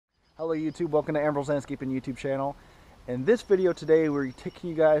Hello YouTube, welcome to Ambro's Landscaping YouTube channel. In this video today, we're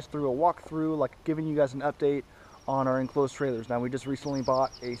taking you guys through a walkthrough, like giving you guys an update on our enclosed trailers. Now we just recently bought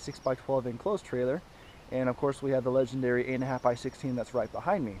a 6x12 enclosed trailer, and of course we have the legendary 8.5x16 that's right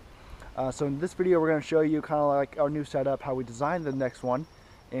behind me. So in this video we're going to show you kind of like our new setup, how we designed the next one,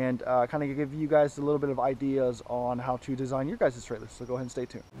 and kind of give you guys a little bit of ideas on how to design your guys' trailers. So go ahead and stay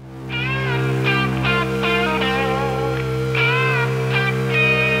tuned.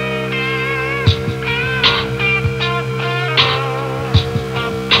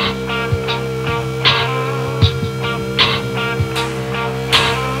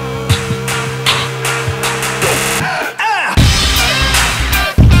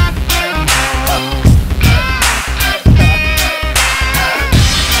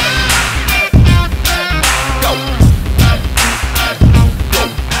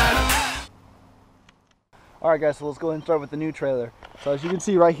 Alright guys, so let's go ahead and start with the new trailer. So as you can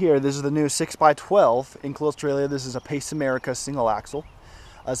see right here, this is the new 6x12 enclosed trailer. This is a Pace America single axle.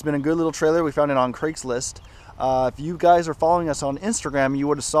 It's been a good little trailer. We found it on Craigslist. If you guys are following us on Instagram, you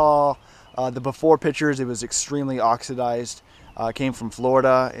would have saw the before pictures. It was extremely oxidized. It came from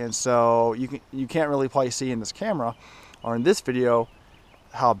Florida, and so you can't really probably see in this camera or in this video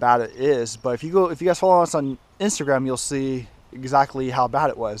how bad it is. But if you guys follow us on Instagram, you'll see exactly how bad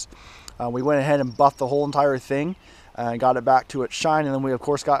it was. We went ahead and buffed the whole entire thing and got it back to its shine, and then we of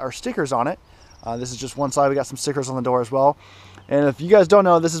course got our stickers on it. This is just one side. We got some stickers on the door as well. And if you guys don't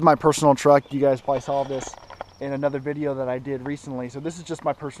know, this is my personal truck. You guys probably saw this in another video that I did recently. So this is just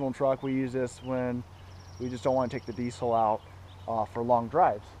my personal truck. We use this when we just don't want to take the diesel out for long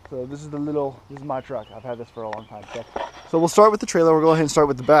drives. So this is my truck. I've had this for a long time. So we'll start with the trailer. We'll go ahead and start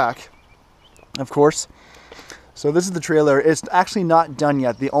with the back, of course. So this is the trailer. It's actually not done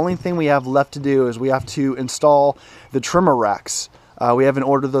yet. The only thing we have left to do is we have to install the trimmer racks. We haven't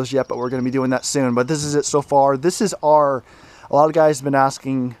ordered those yet, but we're going to be doing that soon. But this is it so far. This is a lot of guys have been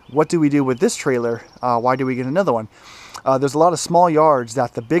asking, what do we do with this trailer? Why do we get another one? There's a lot of small yards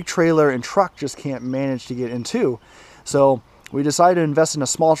that the big trailer and truck just can't manage to get into. So we decided to invest in a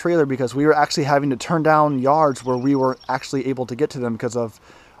small trailer because we were actually having to turn down yards where we were actually able to get to them because of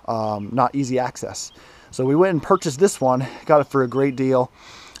not easy access. So we went and purchased this one, got it for a great deal.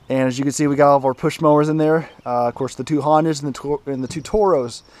 And as you can see, we got all of our push mowers in there. Of course, the two Hondas and the two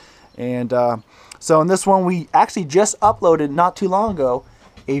Toros. And so in this one, we actually just uploaded not too long ago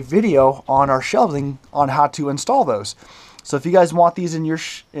a video on our shelving on how to install those. So if you guys want these in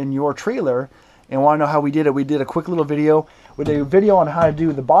your trailer and want to know how we did it, we did a quick little video. We did a video on how to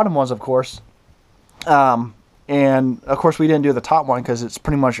do the bottom ones, of course. And of course we didn't do the top one because it's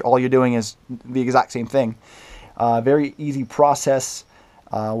pretty much all you're doing is the exact same thing. Very easy process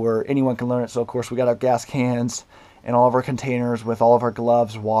where anyone can learn it. So of course we got our gas cans and all of our containers with all of our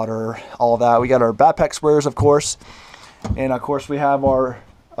gloves, water, all of that. We got our backpack squares, of course. And of course we have our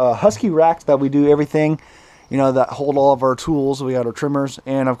Husky racks that we do everything, you know, that hold all of our tools. We got our trimmers,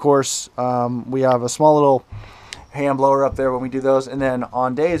 and of course we have a small little hand blower up there when we do those. And then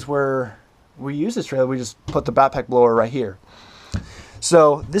on days where we use this trailer, we just put the backpack blower right here.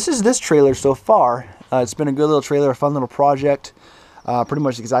 So this is this trailer so far. It's been a good little trailer, a fun little project, pretty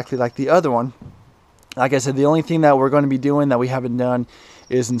much exactly like the other one. Like I said, the only thing that we're going to be doing that we haven't done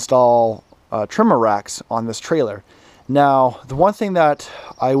is install trimmer racks on this trailer. Now, the one thing that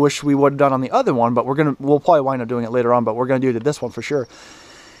I wish we would have done on the other one, but we'll probably wind up doing it later on, but we're going to do it to this one for sure.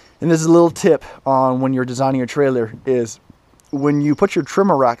 And this is a little tip on when you're designing your trailer is when you put your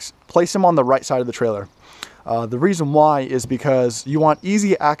trimmer racks, place them on the right side of the trailer. The reason why is because you want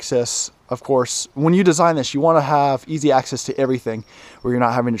easy access. Of course, when you design this, you want to have easy access to everything where you're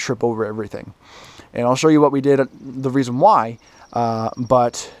not having to trip over everything. And I'll show you what we did, the reason why,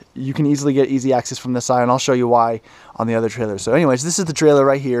 but you can easily get easy access from this side, and I'll show you why on the other trailer. So anyways, this is the trailer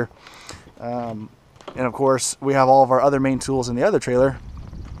right here. And of course, we have all of our other main tools in the other trailer.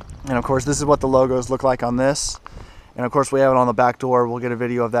 And of course, this is what the logos look like on this. And of course we have it on the back door. We'll get a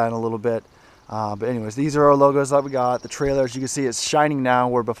video of that in a little bit. But anyways, these are our logos that we got. The trailer, as you can see, it's shining now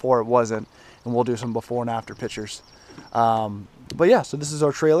where before it wasn't. And we'll do some before and after pictures. But yeah, so this is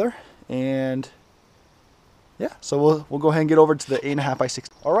our trailer. And yeah, so we'll go ahead and get over to the 8.5x16.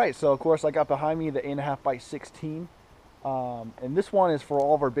 All right, so of course I got behind me the 8.5x16. And this one is for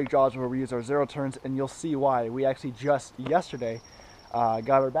all of our big jobs where we use our zero turns. And you'll see why. We actually just yesterday got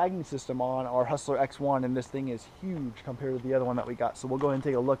our bagging system on our Hustler X1, and this thing is huge compared to the other one that we got. So we'll go ahead and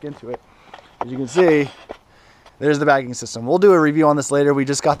take a look into it. As you can see, there's the bagging system. We'll do a review on this later. We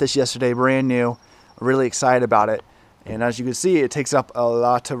just got this yesterday, brand new. Really excited about it. And as you can see, it takes up a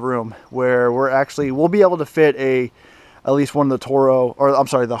lot of room where we'll be able to fit a at least one of the Toro, or I'm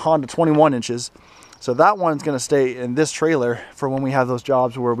sorry, the Honda 21 inches. So that one's going to stay in this trailer for when we have those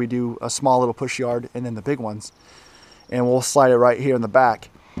jobs where we do a small little push yard and then the big ones. And we'll slide it right here in the back.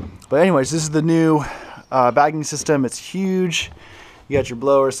 But anyways, this is the new bagging system. It's huge. You got your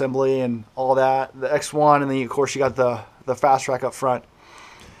blower assembly and all that, the X1, and then of course you got the fast rack up front.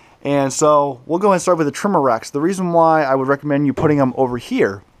 And so we'll go ahead and start with the trimmer racks. The reason why I would recommend you putting them over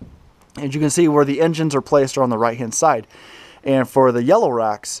here, as you can see where the engines are placed are on the right hand side. And for the yellow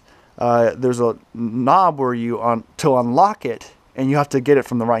racks, there's a knob where you to unlock it, and you have to get it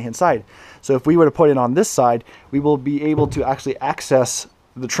from the right hand side. So if we were to put it on this side, we will be able to actually access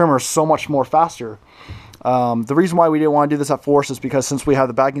the trimmer so much more faster. The reason why we didn't want to do this at first is because since we have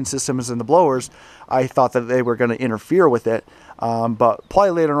the bagging systems and the blowers, I thought that they were going to interfere with it. But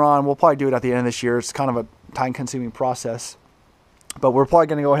probably later on, we'll probably do it at the end of this year. It's kind of a time-consuming process. But we're probably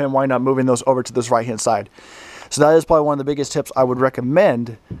going to go ahead and wind up moving those over to this right-hand side. So that is probably one of the biggest tips I would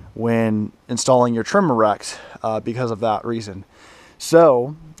recommend when installing your trimmer racks because of that reason.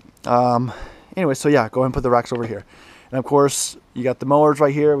 So, anyway, so yeah, go ahead and put the racks over here. And of course, you got the mowers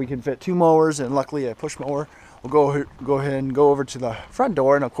right here. We can fit 2 mowers, and luckily a push mower. We'll go ahead and go over to the front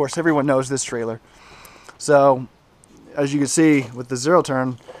door, and of course everyone knows this trailer. So as you can see with the zero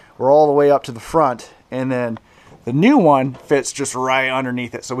turn, we're all the way up to the front, and then the new one fits just right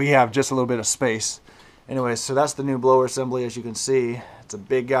underneath it, so we have just a little bit of space. Anyway, so that's the new blower assembly. As you can see, it's a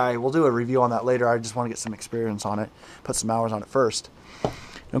big guy. We'll do a review on that later. I just want to get some experience on it, put some hours on it first. And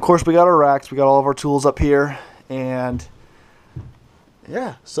of course we got our racks, we got all of our tools up here, and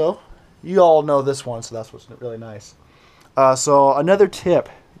yeah, so you all know this one, so that's what's really nice. So another tip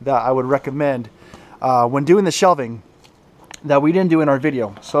that I would recommend when doing the shelving that we didn't do in our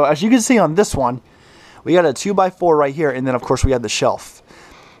video. So as you can see on this one, we got a 2x4 right here, and then of course we had the shelf.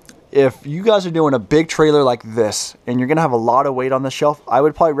 If you guys are doing a big trailer like this and you're gonna have a lot of weight on the shelf, I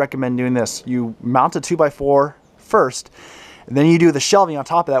would probably recommend doing this. You mount a 2x4 first, and then you do the shelving on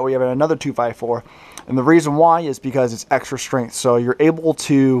top of that where you have another 2x4. And the reason why is because it's extra strength. So you're able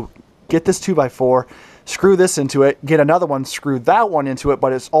to get this 2x4, screw this into it, get another one, screw that one into it,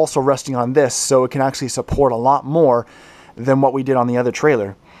 but it's also resting on this, so it can actually support a lot more than what we did on the other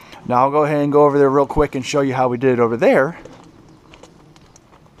trailer. Now I'll go ahead and go over there real quick and show you how we did it over there.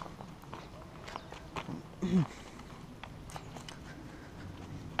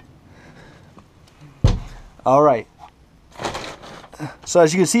 All right. So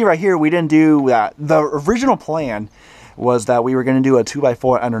as you can see right here, we didn't do that. The original plan was that we were going to do a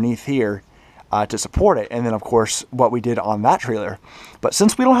 2x4 underneath here to support it, and then of course what we did on that trailer. But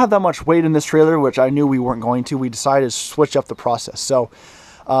since we don't have that much weight in this trailer, which I knew we weren't going to, we decided to switch up the process. So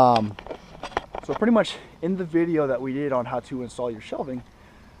pretty much in the video that we did on how to install your shelving,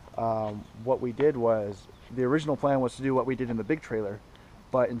 what we did was, the original plan was to do what we did in the big trailer,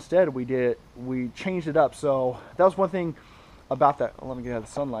 but instead we changed it up. So that was one thing about that. Let me get out of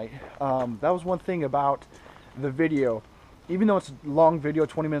the sunlight. That was one thing about the video. Even though it's a long video,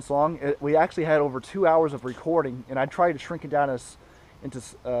 20 minutes long, we actually had over 2 hours of recording, and I tried to shrink it down into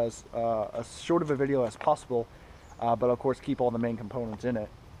as short of a video as possible, but of course keep all the main components in it.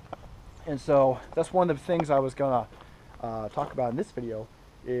 And so that's one of the things I was gonna talk about in this video.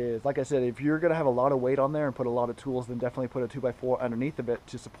 Is, like I said, if you're gonna have a lot of weight on there and put a lot of tools, then definitely put a 2x4 underneath of it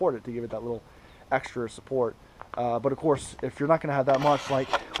to support it, to give it that little extra support. But of course, if you're not gonna have that much like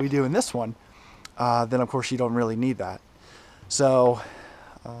we do in this one, then of course you don't really need that. So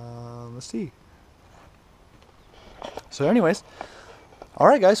let's see. So anyways, all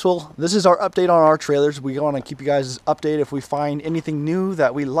right guys, well this is our update on our trailers. We want to keep you guys updated if we find anything new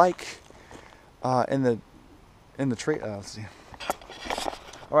that we like in the trailer. Let's see.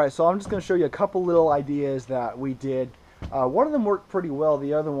 All right, so I'm just going to show you a couple little ideas that we did. One of them worked pretty well.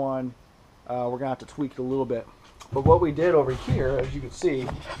 The other one we're going to have to tweak it a little bit. But what we did over here, as you can see,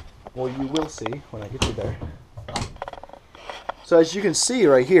 well, you will see when I get you there. So as you can see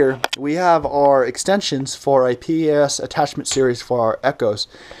right here, we have our extensions for a PES attachment series for our Echoes.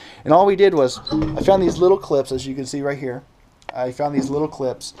 And all we did was, I found these little clips, as you can see right here. I found these little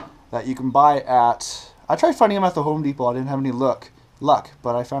clips that you can buy at, I tried finding them at the Home Depot. I didn't have any luck,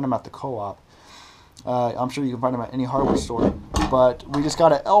 but I found them at the co-op. I'm sure you can find them at any hardware store. But we just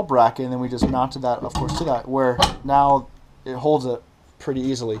got an L bracket, and then we just mounted that, of course, to that, where now it holds it pretty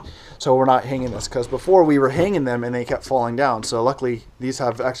easily. So we're not hanging this, because before we were hanging them and they kept falling down. So luckily, these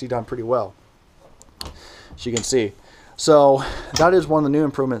have actually done pretty well, as you can see. So that is one of the new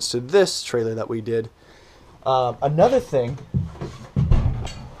improvements to this trailer that we did. Another thing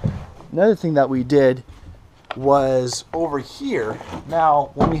that we did was over here.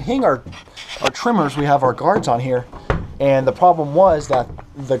 Now, when we hang our trimmers, we have our guards on here, And the problem was that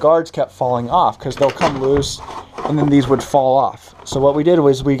the guards kept falling off because they'll come loose and then these would fall off. So what we did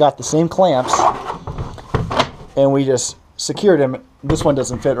was we got the same clamps and we just secured them. This one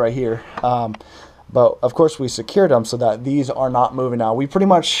doesn't fit right here. But of course we secured them so that these are not moving now. We pretty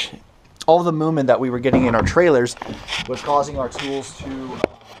much, all the movement that we were getting in our trailers was causing our tools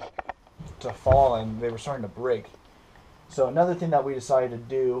to fall, and they were starting to break. So another thing that we decided to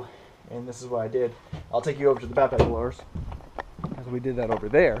do, and this is what I did, I'll take you over to the backpack blowers, as we did that over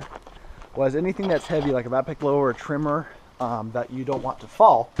there, was anything that's heavy like a backpack blower or a trimmer that you don't want to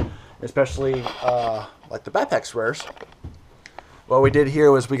fall, especially like the backpack squares. What we did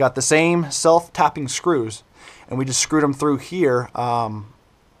here was we got the same self-tapping screws and we just screwed them through here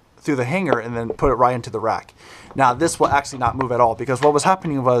through the hanger and then put it right into the rack. Now this will actually not move at all, because what was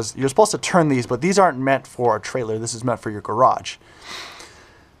happening was you're supposed to turn these, but these aren't meant for a trailer. This is meant for your garage.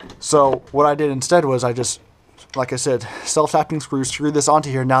 So what I did instead was I just, like I said, self-tapping screws, screw this onto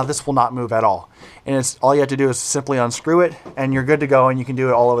here. Now this will not move at all. And it's all you have to do is simply unscrew it and you're good to go, and you can do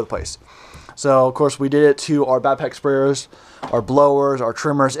it all over the place. So of course we did it to our backpack sprayers, our blowers, our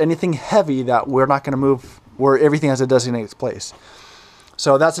trimmers, anything heavy that we're not going to move, where everything has a designated place.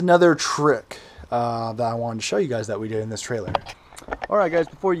 So that's another trick that I wanted to show you guys that we did in this trailer. Alright guys,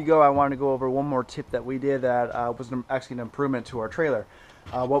 before you go, I wanted to go over one more tip that we did that was actually an improvement to our trailer.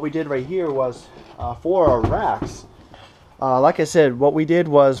 What we did right here was for our racks, like I said, what we did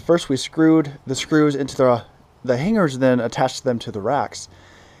was first we screwed the screws into the hangers and then attached them to the racks.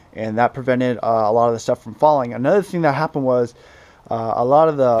 And that prevented a lot of the stuff from falling. Another thing that happened was a lot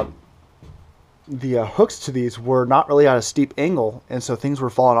of the hooks to these were not really at a steep angle, and so things were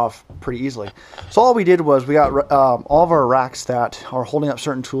falling off pretty easily. So all we did was we got all of our racks that are holding up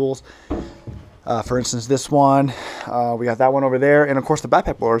certain tools. For instance, this one, we got that one over there, and of course the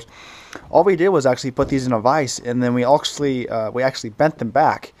backpack blowers. All we did was actually put these in a vise, and then we actually bent them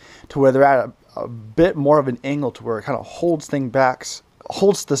back to where they're at a bit more of an angle to where it kind of holds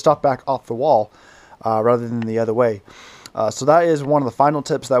the stuff back off the wall rather than the other way. So that is one of the final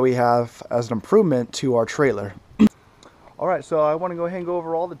tips that we have as an improvement to our trailer. Alright, so I want to go ahead and go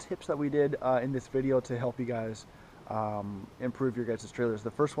over all the tips that we did in this video to help you guys improve your guys' trailers.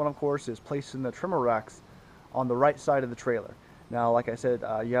 The first one, of course, is placing the trimmer racks on the right side of the trailer. Now, like I said,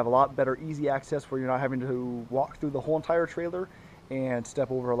 you have a lot better easy access where you're not having to walk through the whole entire trailer and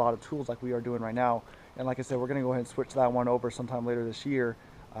step over a lot of tools like we are doing right now. And like I said, we're going to go ahead and switch that one over sometime later this year,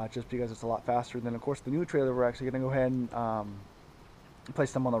 just because it's a lot faster. Then, of course, the new trailer, we're actually going to go ahead and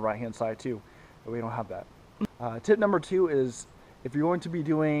place them on the right-hand side too, but we don't have that. Tip number 2 is if you're going to be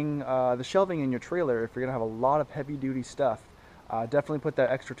doing the shelving in your trailer, if you're going to have a lot of heavy-duty stuff, definitely put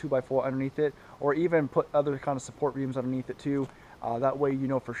that extra 2x4 underneath it, or even put other kind of support beams underneath it too. That way you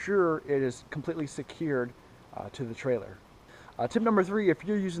know for sure it is completely secured to the trailer. Tip number 3, if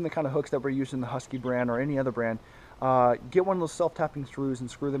you're using the kind of hooks that we're using, the Husky brand or any other brand, get one of those self-tapping screws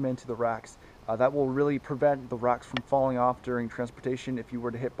and screw them into the racks. That will really prevent the racks from falling off during transportation if you were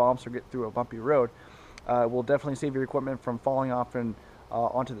to hit bumps or get through a bumpy road. It will definitely save your equipment from falling off and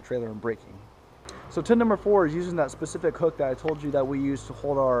onto the trailer and breaking. So tip number 4 is using that specific hook that I told you that we use to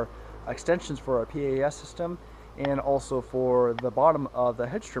hold our extensions for our PAS system, and also for the bottom of the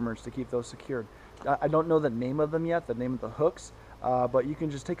hedge trimmers to keep those secured. I don't know the name of them yet, the name of the hooks, but you can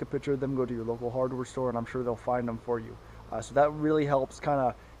just take a picture of them, go to your local hardware store, and I'm sure they'll find them for you. So that really helps kind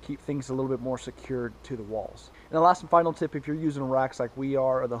of keep things a little bit more secured to the walls. And the last and final tip, if you're using racks like we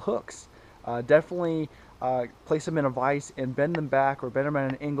are the hooks, definitely place them in a vise and bend them back or bend them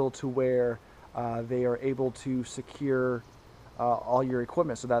at an angle to where they are able to secure all your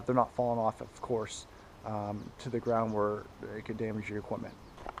equipment so that they're not falling off, of course, to the ground where it could damage your equipment.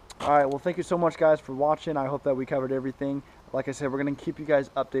 Alright, well, thank you so much guys for watching. I hope that we covered everything. Like I said, we're going to keep you guys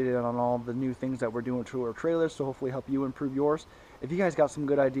updated on all the new things that we're doing to our trailers to hopefully help you improve yours. If you guys got some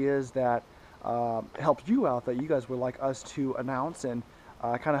good ideas that helped you out, that you guys would like us to announce and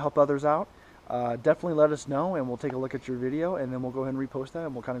kind of help others out, definitely let us know and we'll take a look at your video, and then we'll go ahead and repost that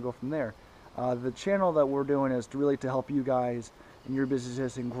and we'll kind of go from there. The channel that we're doing is really to help you guys in your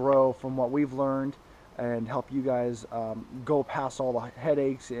businesses and grow from what we've learned, and help you guys go past all the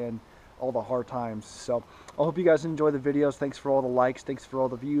headaches and all the hard times. So I hope you guys enjoy the videos. Thanks for all the likes, thanks for all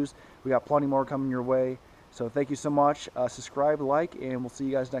the views. We got plenty more coming your way, so thank you so much. Subscribe, like, and we'll see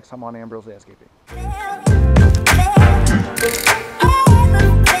you guys next time on Ambro's Landscaping.